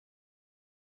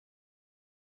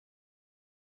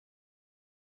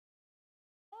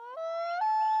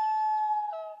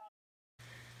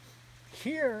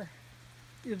here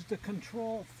is the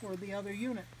control for the other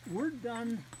unit. We're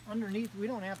done underneath. We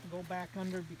don't have to go back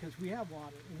under because we have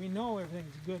water. We know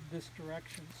everything's good this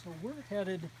direction. So we're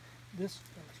headed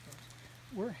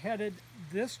we're headed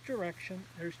this direction.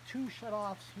 There's two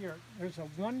shutoffs here. There's a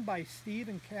one by Steve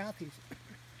and Kathy's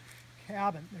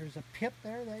cabin. There's a pit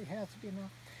there that has to be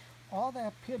enough. All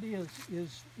that pit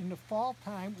is in the fall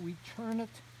time we turn it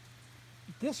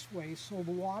this way so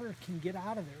the water can get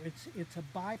out of there. It's a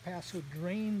bypass, so it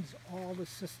drains all the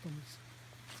systems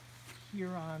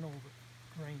here on over.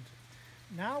 Drains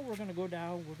it. Now we're going to go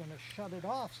down, we're going to shut it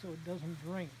off so it doesn't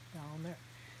drain down there.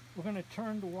 We're going to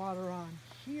turn the water on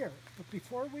here. But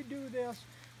before we do this,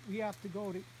 we have to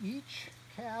go to each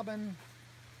cabin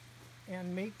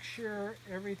and make sure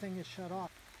everything is shut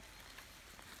off.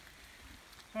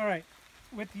 All right,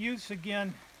 with use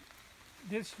again,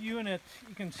 this unit,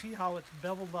 you can see how it's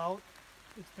beveled out.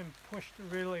 It's been pushed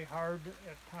really hard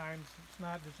at times. It's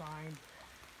not designed.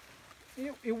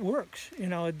 It works, you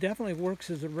know, it definitely works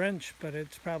as a wrench, but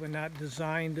it's probably not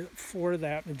designed for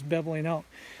that. It's beveling out.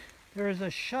 There is a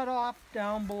shut off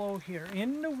down below here.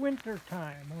 In the winter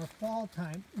time or fall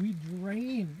time, we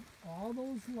drain all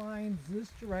those lines. This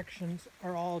directions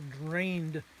are all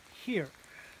drained here.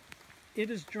 It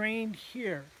is drained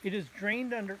here. It is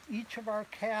drained under each of our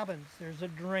cabins. There's a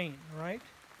drain, right?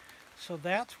 So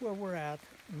that's where we're at,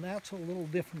 and that's a little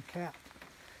different cap.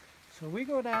 So we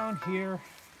go down here,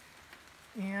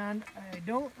 and I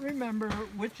don't remember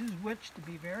which is which, to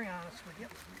be very honest with you.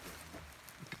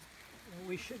 And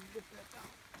we should get that down.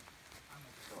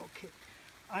 Okay.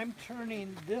 I'm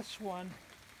turning this one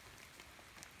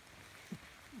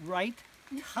right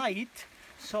tight,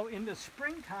 so in the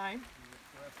springtime,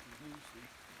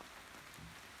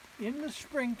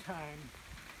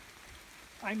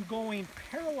 I'm going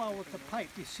parallel with the pipe.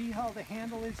 You see how the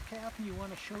handle is, Kathy? You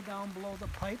want to show down below the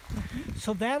pipe?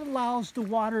 So that allows the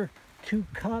water to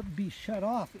be shut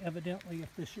off, evidently,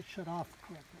 if this is shut off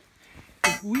correctly.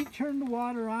 If we turn the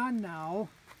water on now,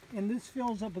 and this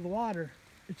fills up with water,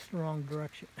 it's the wrong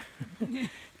direction.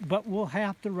 But we'll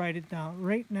have to write it down.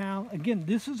 Right now, again,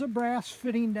 this is a brass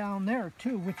fitting down there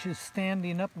too, which is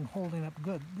standing up and holding up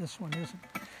good. This one isn't.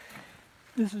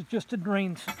 This is just a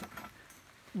drain system.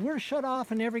 We're shut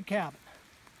off in every cabin.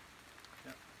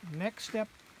 Yep. Next step,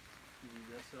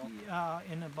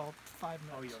 in about 5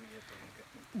 minutes. Oh, you only get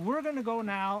okay. We're going to go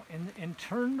now and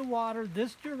turn the water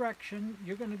this direction.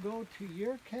 You're going to go to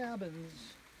your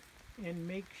cabins and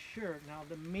make sure. Now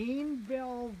the main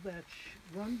valve that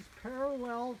runs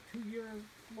parallel to your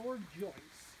floor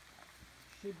joists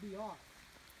should be off.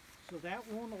 So that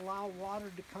won't allow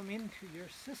water to come into your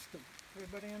system.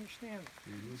 Everybody understand?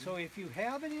 So if you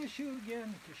have an issue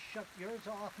again, just shut yours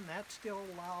off, and that still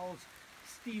allows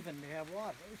Stephen to have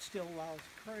water. It still allows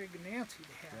Craig and Nancy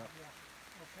to have water.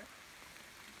 Okay?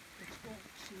 Let's go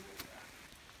see what we got.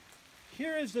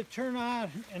 Here is the turn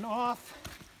on and off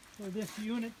for this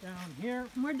unit down here.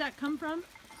 Where'd that come from?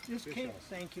 This came,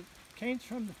 thank you, came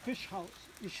from the fish house.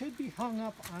 It should be hung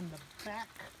up on the back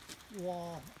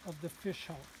wall of the fish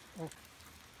house. Okay.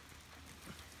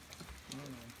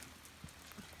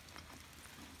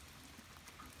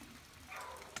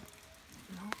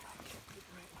 No, I kept it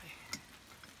right way.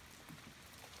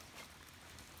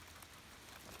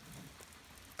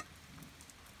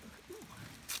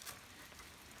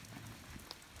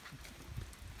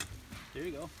 There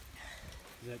you go.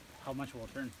 Is that how much will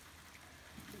it turn?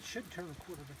 It should turn a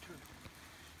quarter of a turn.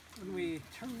 When we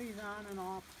turn these on and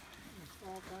off in the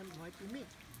fall time, it might be me.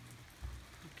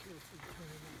 Be careful to turn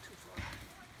it on too far.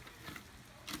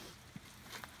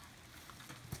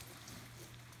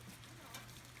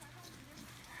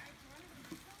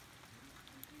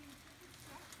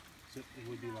 So it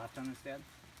would be left on this, Dad?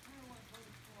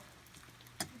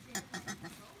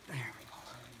 There we go.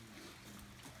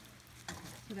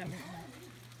 So that makes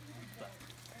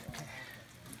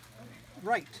Okay.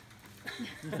 Right.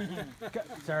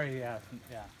 Sorry, yeah.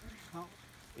 Oh.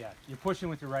 Yeah, you're pushing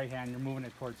with your right hand, you're moving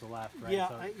it towards the left, right? Yeah,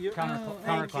 so you're, counterclockwise.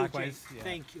 Thank you, Jay. Yeah.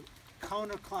 Thank you.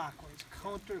 Counterclockwise.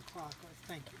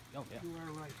 Thank you. Oh, yeah. You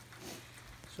are right.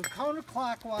 So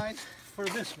counterclockwise for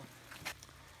this one.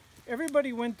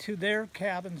 Everybody went to their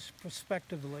cabins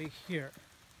prospectively here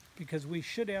because we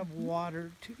should have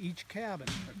water to each cabin.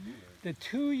 The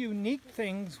two unique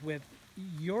things with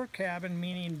your cabin,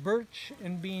 meaning birch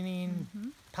and meaning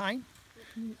pine.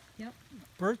 Yep.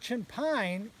 Birch and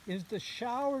pine is the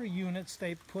shower units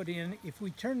they put in. If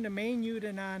we turn the main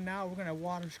unit on now, we're going to have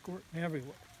water squirting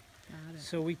everywhere. Got it.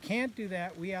 So we can't do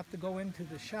that. We have to go into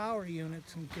the shower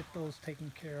units and get those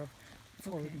taken care of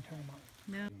before we can turn them on.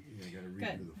 No. Yeah, you gotta redo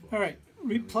Good. the phone. All right,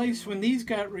 replace, when these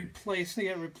got replaced, they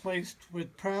got replaced with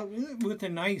with a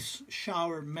nice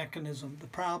shower mechanism. The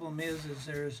problem is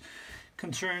there's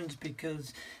concerns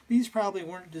because these probably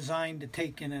weren't designed to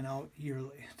take in and out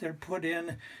yearly. They're put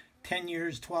in 10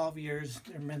 years, 12 years,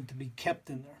 they're meant to be kept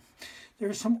in there.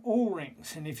 There's some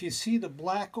O-rings, and if you see the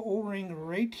black O-ring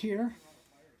right here,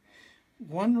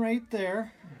 one right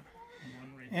there,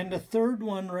 and the third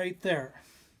one right there.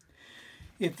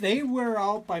 If they wear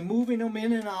out by moving them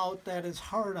in and out, that is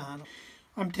hard on them.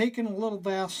 I'm taking a little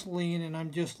Vaseline and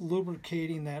I'm just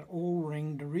lubricating that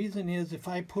O-ring. The reason is if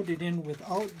I put it in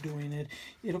without doing it,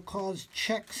 it'll cause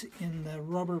checks in the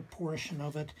rubber portion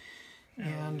of it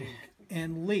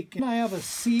and leak. And I have a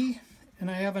C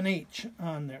and I have an H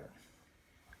on there.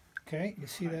 Okay, you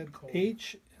see that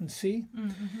H and C?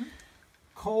 Mm-hmm.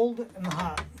 Cold and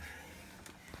hot.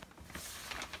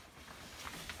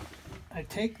 I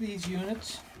take these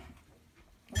units,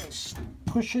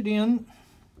 push it in.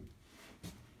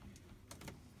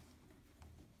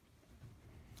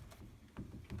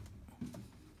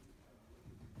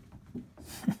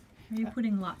 Are you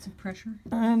putting lots of pressure?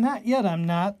 Not yet, I'm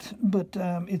not, but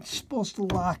it's supposed to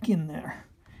lock in there.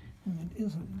 And it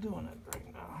isn't doing it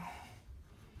right now.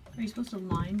 Are you supposed to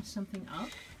line something up?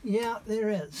 Yeah, there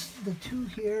is. The two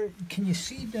here, can you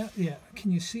see that? Yeah,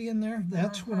 can you see in there?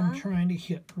 That's what I'm trying to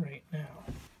hit right now.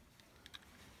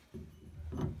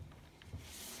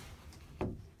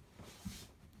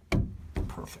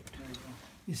 Perfect.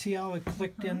 You see how it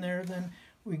clicked in there then?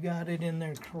 We got it in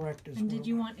there correct as well. And did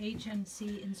you want H and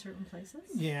C in certain places?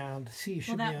 Yeah, the C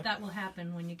should Well, be... that will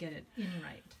happen when you get it in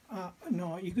right.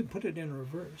 No, you could put it in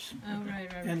reverse. Oh, right.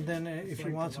 And then if you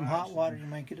like want the some last hot water, you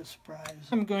might get a surprise.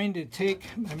 I'm going to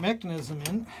take my mechanism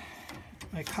in,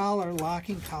 my collar,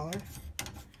 locking collar.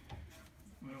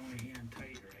 Well, only hand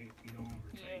tight, right? You don't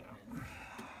over tighten it.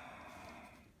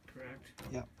 Correct?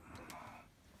 Yep.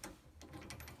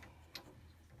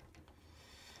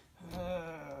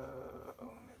 Let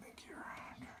me think here.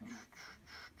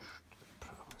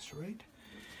 That's right.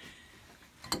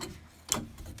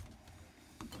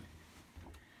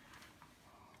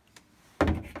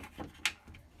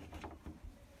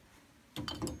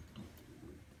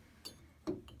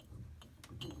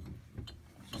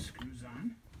 Screws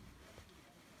on.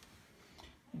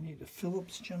 I need a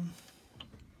Phillips, Jim.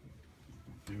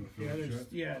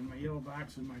 Yeah, in my yellow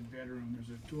box in my bedroom, there's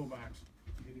a toolbox.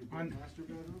 On Master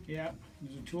bedroom? Yeah,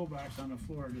 there's a toolbox on the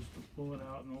floor, just to pull it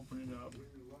out and open it up.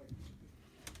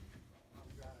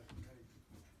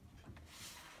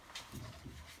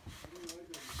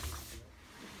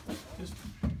 Just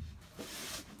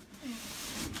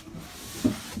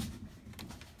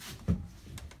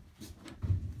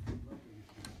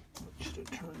Should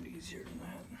have turned easier than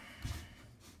that.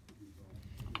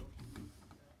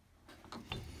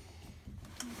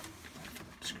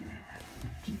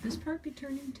 Should this part be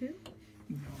turning too?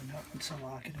 No, not once I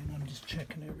lock it in. I'm just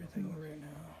checking everything right now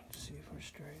to see if we're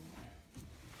straight.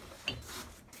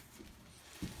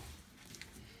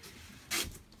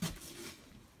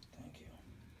 Thank you.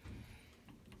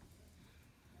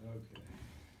 Okay.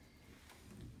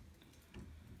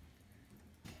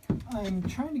 I'm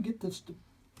trying to get this to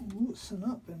loosen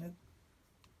up, and it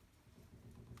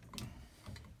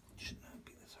should not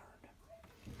be this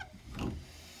hard.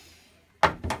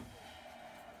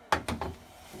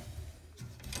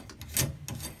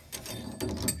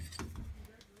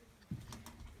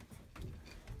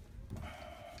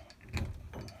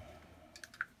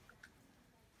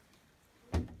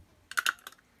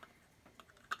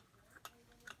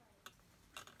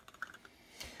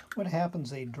 What happens,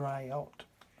 they dry out.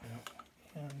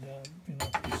 And, you know,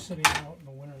 if you're sitting out in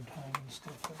the winter time and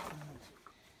stuff like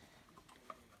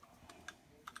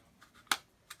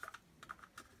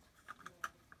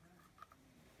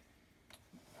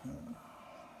that.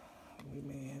 We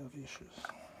may have issues.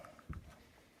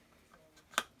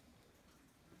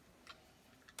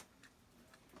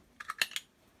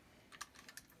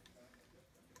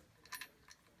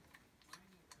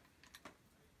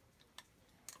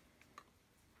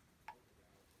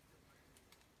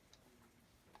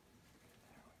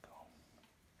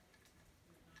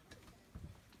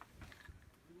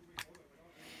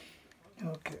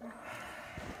 Okay.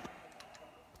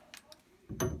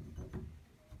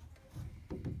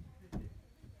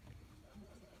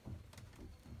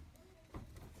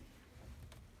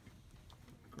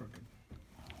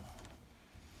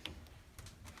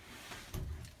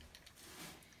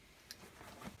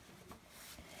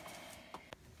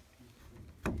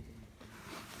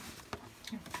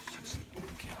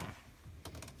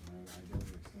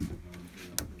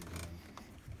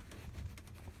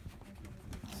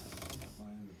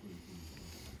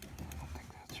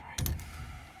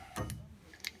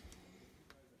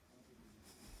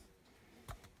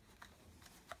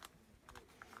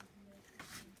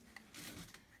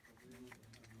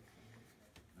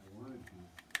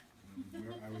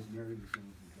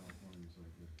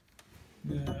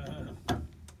 There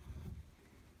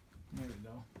we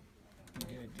go.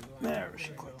 Okay, do it. There,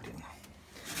 she clicked in.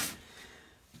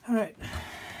 All right.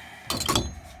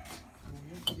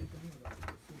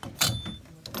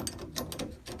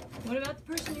 What about the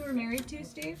person you were married to,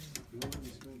 Steve?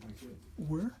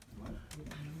 Where?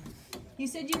 You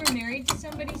said you were married to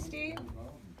somebody, Steve?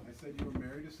 I said you were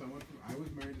married to someone from, I was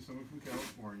married to someone from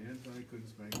California, and I couldn't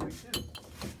spank my kids.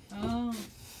 Oh,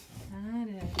 got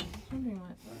it. I was wondering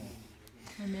what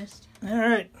I missed. All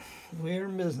right. We're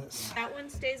in business. That one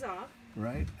stays off.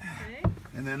 Right? Okay.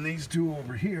 And then these two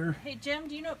over here. Hey, Jim,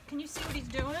 do you know, can you see what he's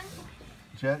doing?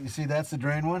 Chet, you see that's the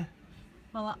drain one?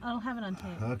 Well, I'll have it on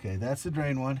tape. Okay, that's the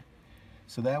drain one.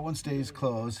 So that one stays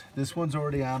closed. This one's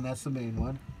already on, that's the main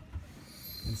one.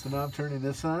 And so now I'm turning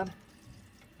this on.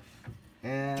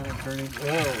 And I'm turning,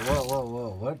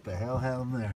 whoa, what the hell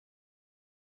happened there?